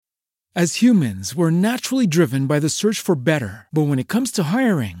As humans, we're naturally driven by the search for better. But when it comes to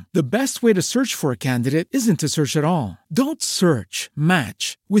hiring, the best way to search for a candidate isn't to search at all. Don't search,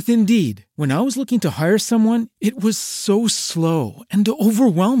 match with Indeed. When I was looking to hire someone, it was so slow and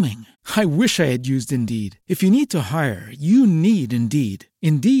overwhelming. I wish I had used Indeed. If you need to hire, you need Indeed.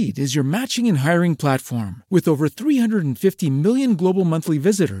 Indeed is your matching and hiring platform with over 350 million global monthly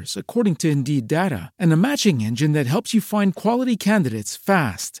visitors, according to Indeed data, and a matching engine that helps you find quality candidates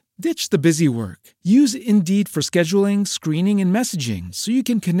fast. Ditch the busy work. Use Indeed for scheduling, screening, and messaging so you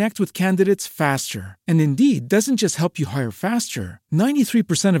can connect with candidates faster. And Indeed doesn't just help you hire faster.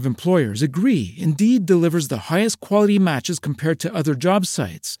 93% of employers agree Indeed delivers the highest quality matches compared to other job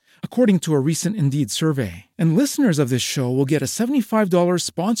sites, according to a recent Indeed survey. And listeners of this show will get a $75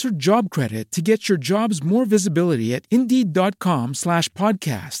 sponsored job credit to get your jobs more visibility at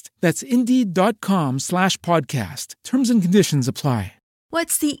Indeed.com/podcast. That's Indeed.com/podcast. Terms and conditions apply.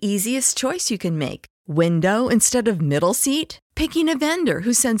 What's the easiest choice you can make? Window instead of middle seat? Picking a vendor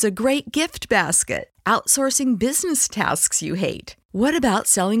who sends a great gift basket? Outsourcing business tasks you hate? What about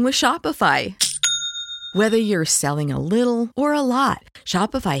selling with Shopify? Whether you're selling a little or a lot,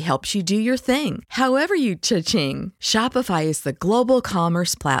 Shopify helps you do your thing, however you cha-ching. Shopify is the global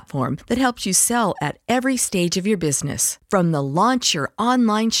commerce platform that helps you sell at every stage of your business. From the launch your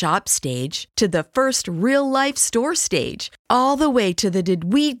online shop stage to the first real-life store stage, all the way to the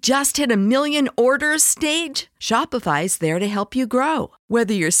did we just hit a million orders stage. Shopify's there to help you grow.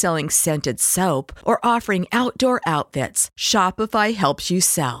 Whether you're selling scented soap or offering outdoor outfits, Shopify helps you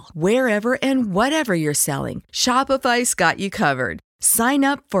sell. Wherever and whatever you're selling, Shopify's got you covered. Sign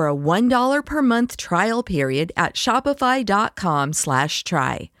up for a $1 per month trial period at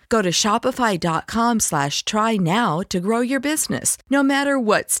shopify.com/try. Go to shopify.com/try now to grow your business, no matter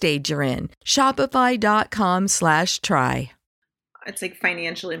what stage you're in. Shopify.com/try. It's like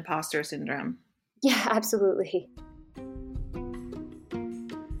financial imposter syndrome. Yeah, absolutely.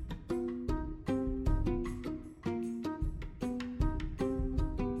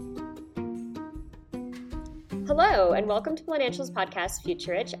 Hello, and welcome to Financials Podcast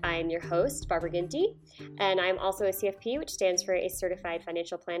Future Rich. I'm your host, Barbara Ginty, and I'm also a CFP, which stands for a Certified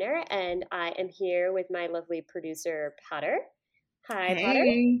Financial Planner, and I am here with my lovely producer, Potter. Hi, Hey, Potter.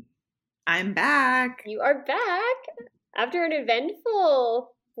 I'm back. You are back after an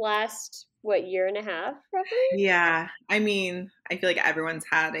eventful last, year and a half, roughly? Yeah, I mean, I feel like everyone's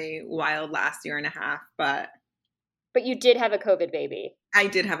had a wild last year and a half, but you did have a COVID baby. I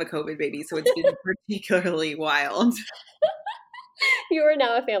did have a COVID baby, so it's been particularly wild. You are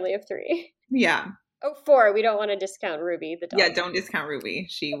now a family of 3. Yeah. Oh, 4. We don't want to discount Ruby, the dog. Yeah, don't discount Ruby.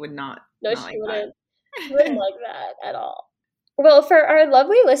 She would not. No, not she like wouldn't. that. She wouldn't like that at all. Well, for our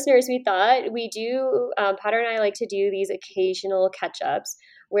lovely listeners, we thought we do, Potter and I like to do these occasional catch-ups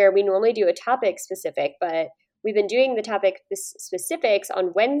where we normally do a topic specific, but we've been doing the topic specifics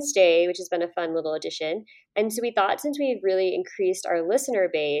on Wednesday, which has been a fun little addition. And so we thought since we've really increased our listener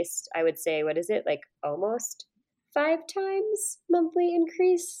base, I would say, what is it, like almost 5 times monthly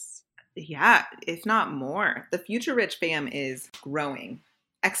increase? Yeah, if not more. The Future Rich fam is growing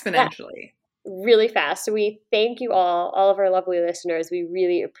exponentially. Yeah, really fast. So we thank you all of our lovely listeners. We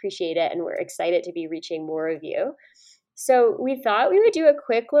really appreciate it, and we're excited to be reaching more of you. So we thought we would do a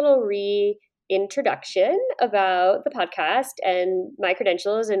quick little reintroduction about the podcast and my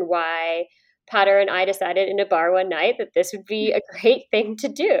credentials and why Potter and I decided in a bar one night that this would be a great thing to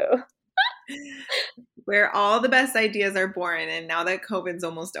do. Where all the best ideas are born, and now that COVID's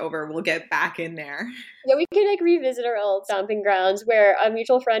almost over, we'll get back in there. Yeah, we could revisit our old stomping grounds where a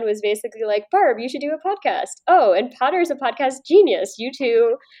mutual friend was basically like, Barb, you should do a podcast. Oh, and Potter's a podcast genius. You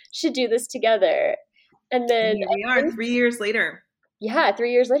two should do this together. And then here we are 3 years later. Yeah,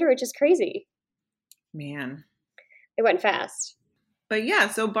 3 years later, which is crazy. Man. It went fast. But yeah,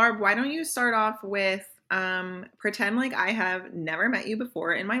 so Barb, why don't you start off with pretend like I have never met you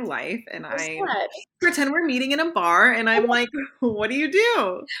before in my life, and pretend we're meeting in a bar, and I'm like, what do you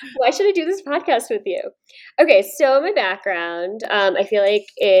do? Why should I do this podcast with you? Okay, so my background, I feel like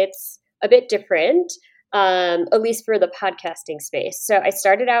it's a bit different, at least for the podcasting space. So I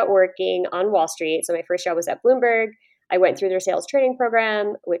started out working on Wall Street. So my first job was at Bloomberg. I went through their sales training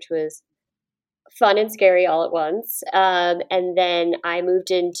program, which was fun and scary all at once. And then I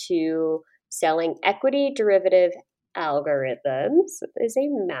moved into selling equity derivative algorithms. Is a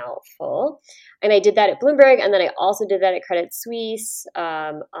mouthful. And I did that at Bloomberg. And then I also did that at Credit Suisse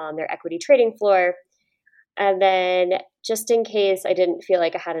on their equity trading floor. And then just in case I didn't feel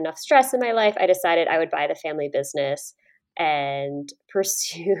like I had enough stress in my life, I decided I would buy the family business and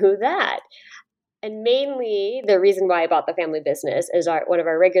pursue that. And mainly the reason why I bought the family business is one of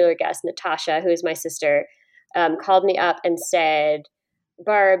our regular guests, Natasha, who is my sister, called me up and said,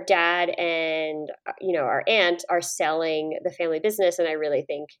 Barb, Dad, and our aunt are selling the family business, and I really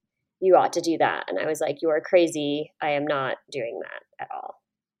think you ought to do that. And I was like, you are crazy. I am not doing that at all.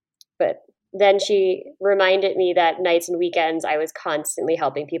 But then she reminded me that nights and weekends I was constantly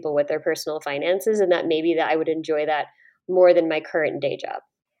helping people with their personal finances, and that maybe that I would enjoy that more than my current day job.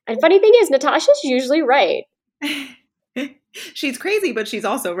 And funny thing is, Natasha's usually right. She's crazy, but she's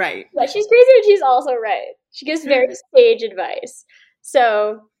also right. Yeah, she's crazy, but she's also right. She gives very sage advice.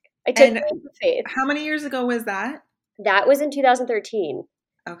 So I took the faith. How many years ago was that? That was in 2013.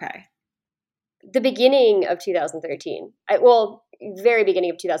 Okay. The beginning of 2013. Very beginning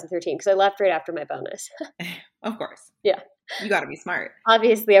of 2013, because I left right after my bonus. Of course. Yeah. You got to be smart.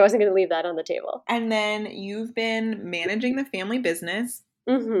 Obviously, I wasn't going to leave that on the table. And then you've been managing the family business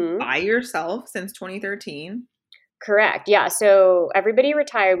by yourself since 2013. Correct. Yeah. So everybody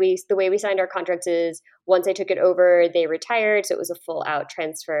retired. The way we signed our contracts is once I took it over, they retired. So it was a full out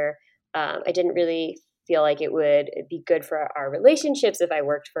transfer. I didn't really feel like it would be good for our relationships if I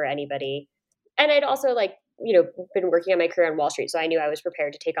worked for anybody. And I'd also been working on my career on Wall Street. So I knew I was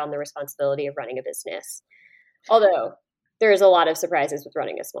prepared to take on the responsibility of running a business. Although there's a lot of surprises with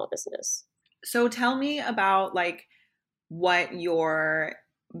running a small business. So tell me about what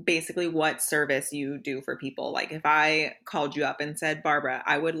service you do for people. Like if I called you up and said, Barbara,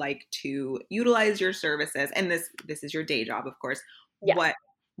 I would like to utilize your services, and this is your day job, of course. Yes.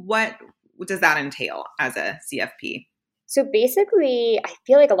 What does that entail as a CFP? So basically, I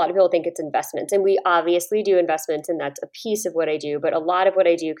feel like a lot of people think it's investments, and we obviously do investments, and that's a piece of what I do. But a lot of what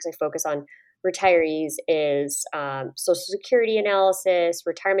I do, because I focus on retirees, is Social Security analysis,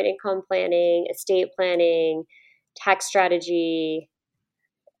 retirement income planning, estate planning, tax strategy,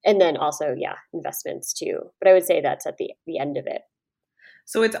 and then also, investments too. But I would say that's at the end of it.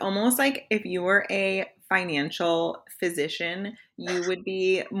 So it's almost like if you were a financial physician, you would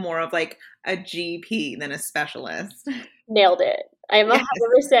be more of like a GP than a specialist. Nailed it. I'm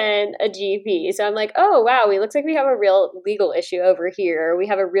 100% a GP. So I'm like, oh, wow, it looks like we have a real legal issue over here. We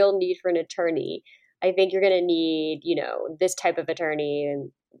have a real need for an attorney. I think you're going to need, this type of attorney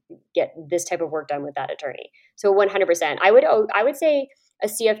and get this type of work done with that attorney. So 100%. I would say a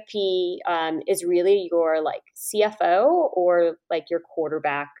CFP is really your CFO or your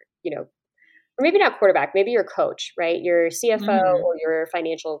quarterback, or maybe not quarterback, maybe your coach, right? Your CFO or your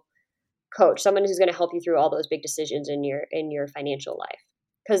financial coach, someone who's going to help you through all those big decisions in your financial life.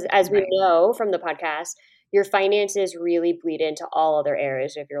 Because as we know from the podcast, your finances really bleed into all other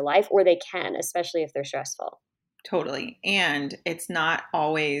areas of your life, or they can, especially if they're stressful. Totally. And it's not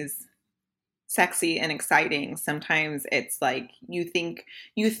always sexy and exciting. Sometimes it's you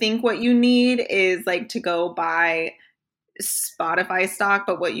think what you need is to go buy Spotify stock,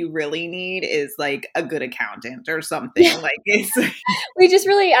 but what you really need is a good accountant or something. We just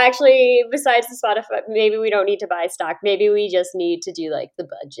really actually, besides the Spotify, maybe we don't need to buy stock. Maybe we just need to do the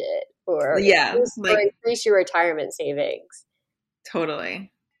budget or increase your retirement savings.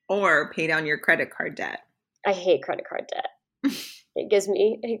 Totally. Or pay down your credit card debt. I hate credit card debt. It gives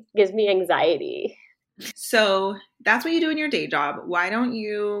me anxiety. So that's what you do in your day job. Why don't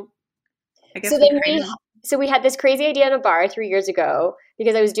you? I guess So we had this crazy idea in a bar 3 years ago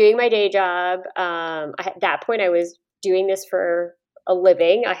because I was doing my day job. At that point, I was doing this for a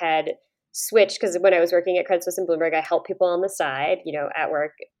living. I had switched because when I was working at Credit Suisse and Bloomberg, I helped people on the side, at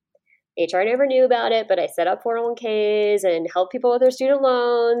work. HR never knew about it, but I set up 401ks and helped people with their student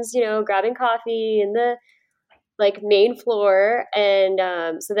loans, grabbing coffee in the main floor.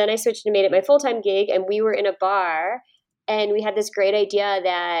 And so then I switched and made it my full-time gig, and we were in a bar and we had this great idea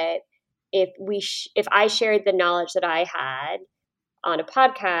that if I shared the knowledge that I had on a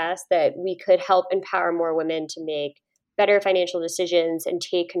podcast, that we could help empower more women to make better financial decisions and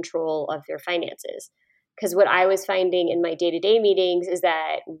take control of their finances. Because what I was finding in my day-to-day meetings is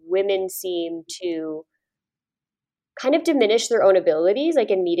that women seem to kind of diminish their own abilities.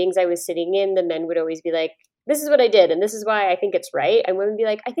 In meetings I was sitting in, the men would always be like, this is what I did, and this is why I think it's right. And women would be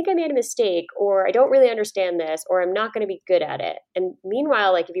like, I think I made a mistake, or I don't really understand this, or I'm not going to be good at it. And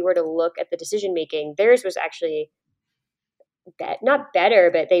meanwhile, if you were to look at the decision-making, theirs was actually not better,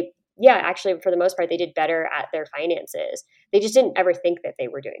 but actually for the most part, they did better at their finances. They just didn't ever think that they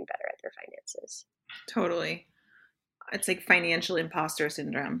were doing better at their finances. Totally. It's financial imposter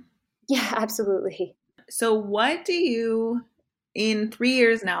syndrome. Yeah, absolutely. So what do you, in 3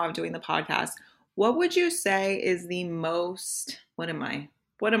 years now of doing the podcast, what would you say is the most, what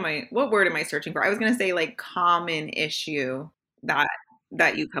word am I searching for? I was going to say common issue that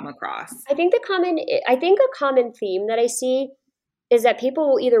that you come across? I think a common theme that I see is that people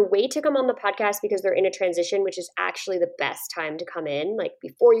will either wait to come on the podcast because they're in a transition, which is actually the best time to come in, like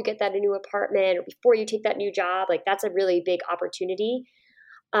before you get that new apartment or before you take that new job. Like that's a really big opportunity.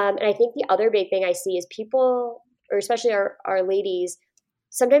 And I think the other big thing I see is people, or especially our ladies,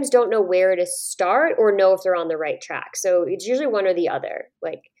 sometimes don't know where to start or know if they're on the right track. So it's usually one or the other.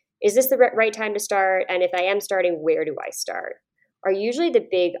 Like, is this the right time to start? And if I am starting, where do I start? Are usually the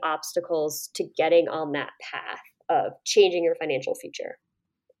big obstacles to getting on that path of changing your financial future.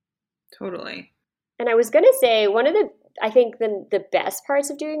 Totally. And I was going to say, I think the best parts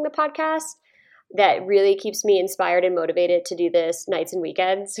of doing the podcast that really keeps me inspired and motivated to do this nights and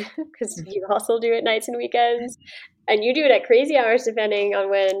weekends, because you also do it nights and weekends, and you do it at crazy hours depending on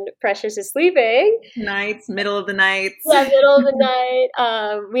when Precious is sleeping. Nights, middle of the night. Yeah, middle of the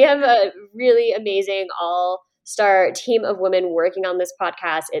night. We have a really amazing all-star team of women working on this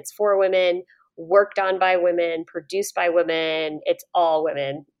podcast. It's for women, worked on by women, produced by women. It's all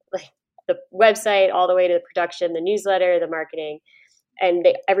women. Like the website, all the way to the production, the newsletter, the marketing. And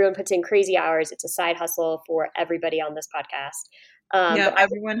everyone puts in crazy hours. It's a side hustle for everybody on this podcast.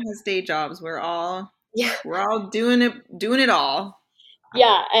 Everyone has day jobs. We're all doing it all.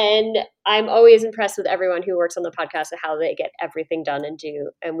 Yeah, and I'm always impressed with everyone who works on the podcast and how they get everything done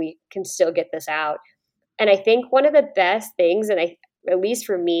and we can still get this out. And I think one of the best things, and at least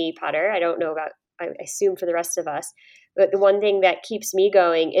for me, Potter, I don't know about, I assume for the rest of us, but the one thing that keeps me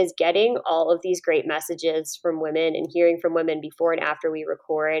going is getting all of these great messages from women and hearing from women before and after we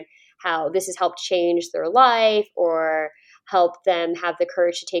record how this has helped change their life or help them have the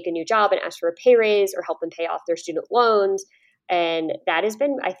courage to take a new job and ask for a pay raise or help them pay off their student loans. And that has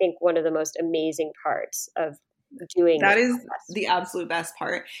been, I think, one of the most amazing parts of doing that is the absolute best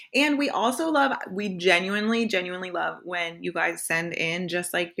part. And we also we genuinely love when you guys send in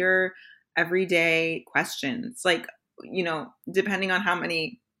just like your everyday questions, like, you know, depending on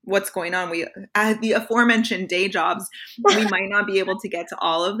what's going on, we the aforementioned day jobs, we might not be able to get to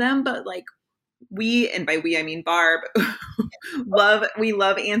all of them, but like and by we I mean Barb, we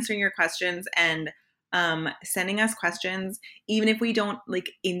love answering your questions and sending us questions. Even if we don't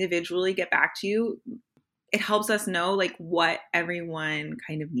like individually get back to you, it helps us know like what everyone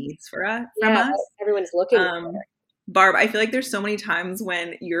kind of needs from us. Everyone's looking for. Barb, I feel like there's so many times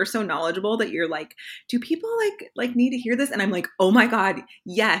when you're so knowledgeable that you're like, do people like need to hear this? And I'm like, oh my God,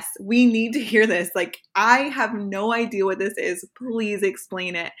 yes, we need to hear this. Like, I have no idea what this is. Please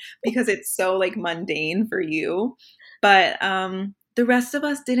explain it, because it's so like mundane for you. But the rest of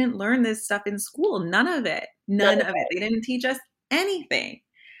us didn't learn this stuff in school. None of it. They didn't teach us anything.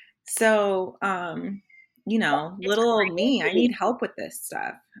 So, you know, little me, I need help with this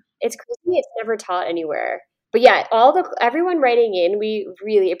stuff. It's crazy. It's never taught anywhere. But yeah, everyone writing in, we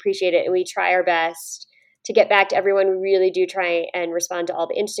really appreciate it. And we try our best to get back to everyone. We really do try and respond to all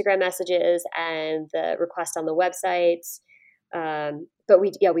the Instagram messages and the requests on the websites. But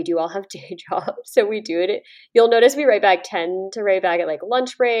we do all have day jobs. So we do it. You'll notice we tend to write back at like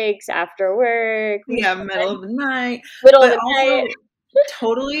lunch breaks, after work. Middle of the night. Night.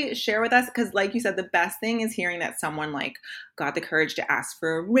 Totally share with us, because like you said, the best thing is hearing that someone like got the courage to ask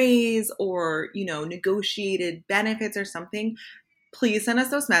for a raise or, you know, negotiated benefits or something. Please send us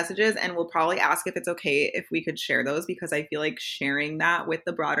those messages and we'll probably ask if it's okay if we could share those, because I feel like sharing that with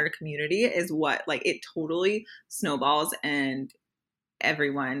the broader community is what, like, it totally snowballs and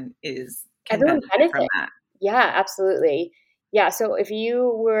everyone benefit from that. Yeah, absolutely. Yeah, so if you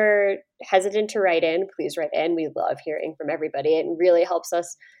were hesitant to write in, please write in. We love hearing from everybody. It really helps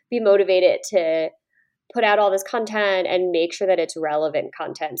us be motivated to put out all this content and make sure that it's relevant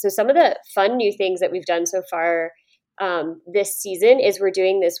content. So some of the fun new things that we've done so far this season is we're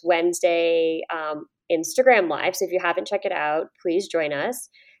doing this Wednesday Instagram Live. So if you haven't checked it out, please join us.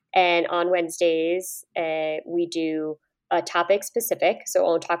 And on Wednesdays, we do a topic specific. So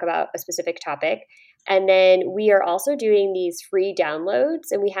I'll talk about a specific topic. And then we are also doing these free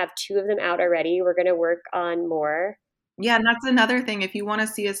downloads, and we have 2 of them out already. We're going to work on more. Yeah, and that's another thing. If you want to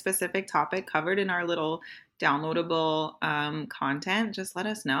see a specific topic covered in our little downloadable content, just let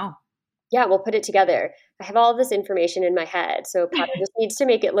us know. Yeah, we'll put it together. I have all this information in my head, so Potter just needs to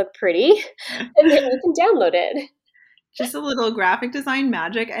make it look pretty, and then you can download it. Just a little graphic design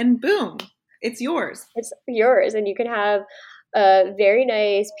magic, and boom, it's yours. It's yours, and you can have a very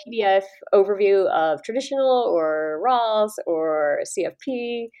nice PDF overview of traditional or Roth or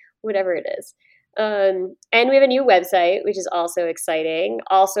CFP, whatever it is. And we have a new website, which is also exciting.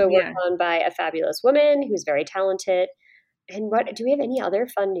 Also worked on by a fabulous woman who's very talented. And do we have any other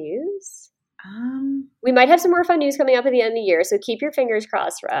fun news? We might have some more fun news coming up at the end of the year, so keep your fingers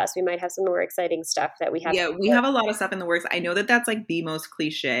crossed for us. We might have some more exciting stuff that we have. Yeah, we have a lot of stuff in the works. I know that that's like the most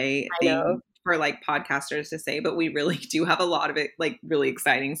cliche thing for like podcasters to say, but we really do have a lot of it, like really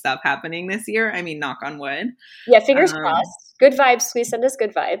exciting stuff happening this year. I mean, knock on wood. Yeah, fingers crossed. Good vibes. Please send us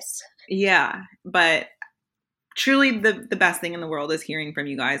good vibes. Yeah, but truly the best thing in the world is hearing from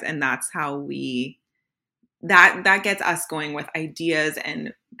you guys, and that's how that gets us going with ideas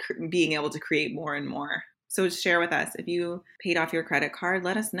and being able to create more and more. So share with us. If you paid off your credit card,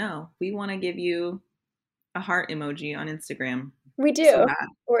 let us know. We want to give you a heart emoji on Instagram. We do. So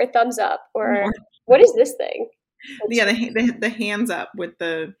or a thumbs up. Or what is this thing? Yeah, the hands up with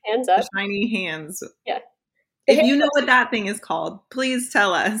the hands up, the shiny hands. Yeah. If you know what that thing is called, please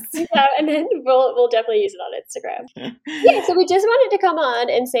tell us. Yeah, and then we'll definitely use it on Instagram. Yeah, so we just wanted to come on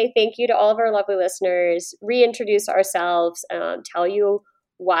and say thank you to all of our lovely listeners, reintroduce ourselves, tell you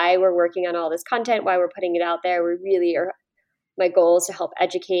why we're working on all this content, why we're putting it out there. We really are. My goal is to help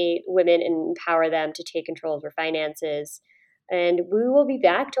educate women and empower them to take control of their finances. And we will be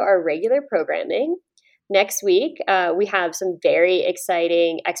back to our regular programming. Next week, we have some very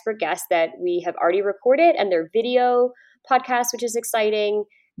exciting expert guests that we have already recorded and their video podcast, which is exciting.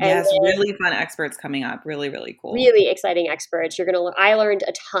 Yes, really fun experts coming up. Really, really cool. Really exciting experts. I learned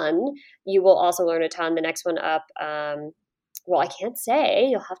a ton. You will also learn a ton. The next one up, well, I can't say.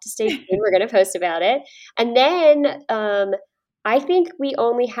 You'll have to stay tuned. We're going to post about it. And then I think we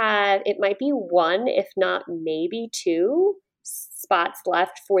only have, it might be one, if not maybe two spots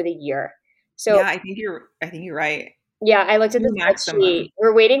left for the year. So yeah, I think you're right. Yeah, I looked at the spreadsheet.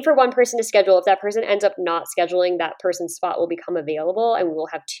 We're waiting for one person to schedule. If that person ends up not scheduling, that person's spot will become available and we will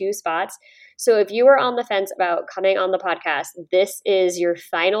have two spots. So if you are on the fence about coming on the podcast, this is your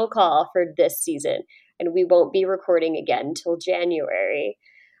final call for this season. And we won't be recording again until January.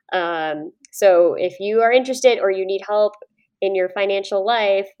 So if you are interested or you need help in your financial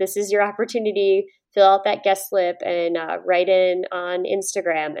life, this is your opportunity. Fill out that guest slip and write in on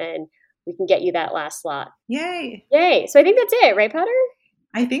Instagram and we can get you that last slot. Yay. Yay. So I think that's it, right, Potter?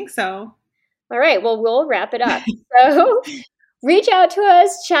 I think so. All right. Well, we'll wrap it up. So reach out to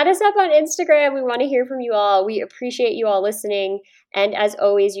us, chat us up on Instagram. We want to hear from you all. We appreciate you all listening. And as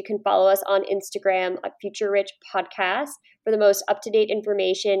always, you can follow us on Instagram at Future Rich Podcast for the most up-to-date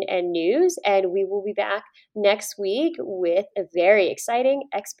information and news. And we will be back next week with a very exciting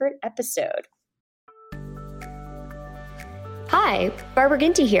expert episode. Hi, Barbara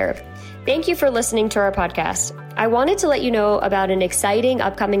Ginty here. Thank you for listening to our podcast. I wanted to let you know about an exciting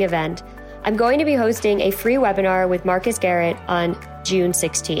upcoming event. I'm going to be hosting a free webinar with Marcus Garrett on June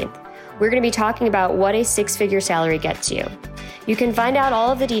 16th. We're going to be talking about what a six-figure salary gets you. You can find out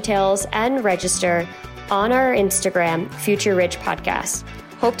all of the details and register on our Instagram, Future Rich Podcast.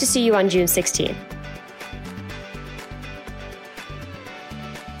 Hope to see you on June 16th.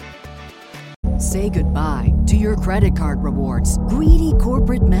 Say goodbye to your credit card rewards. Greedy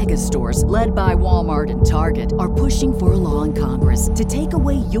corporate mega stores, led by Walmart and Target, are pushing for a law in Congress to take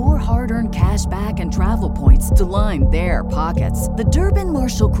away your hard-earned cash back and travel points to line their pockets. The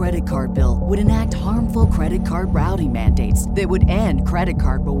Durbin-Marshall credit card bill would enact harmful credit card routing mandates that would end credit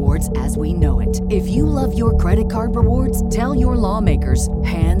card rewards as we know it. If you love your credit card rewards, tell your lawmakers,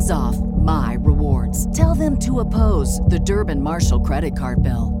 hands off my rewards. Tell them to oppose the Durbin-Marshall credit card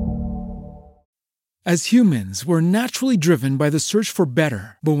bill. As humans, we're naturally driven by the search for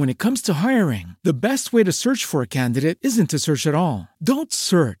better. But when it comes to hiring, the best way to search for a candidate isn't to search at all. Don't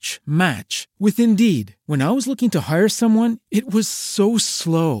search, match with Indeed. When I was looking to hire someone, it was so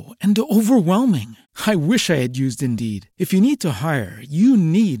slow and overwhelming. I wish I had used Indeed. If you need to hire, you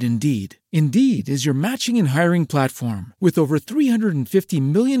need Indeed. Indeed is your matching and hiring platform with over 350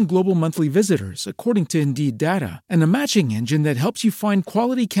 million global monthly visitors, according to Indeed data, and a matching engine that helps you find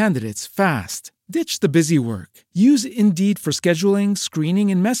quality candidates fast. Ditch the busy work. Use Indeed for scheduling, screening,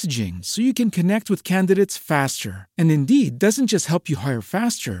 and messaging so you can connect with candidates faster. And Indeed doesn't just help you hire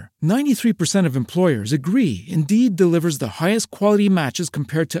faster. 93% of employers agree Indeed delivers the highest quality matches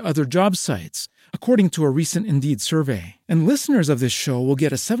compared to other job sites, according to a recent Indeed survey. And listeners of this show will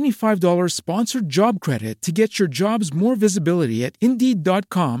get a $75 sponsored job credit to get your jobs more visibility at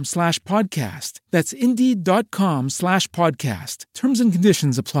Indeed.com/podcast. That's Indeed.com/podcast. Terms and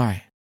conditions apply.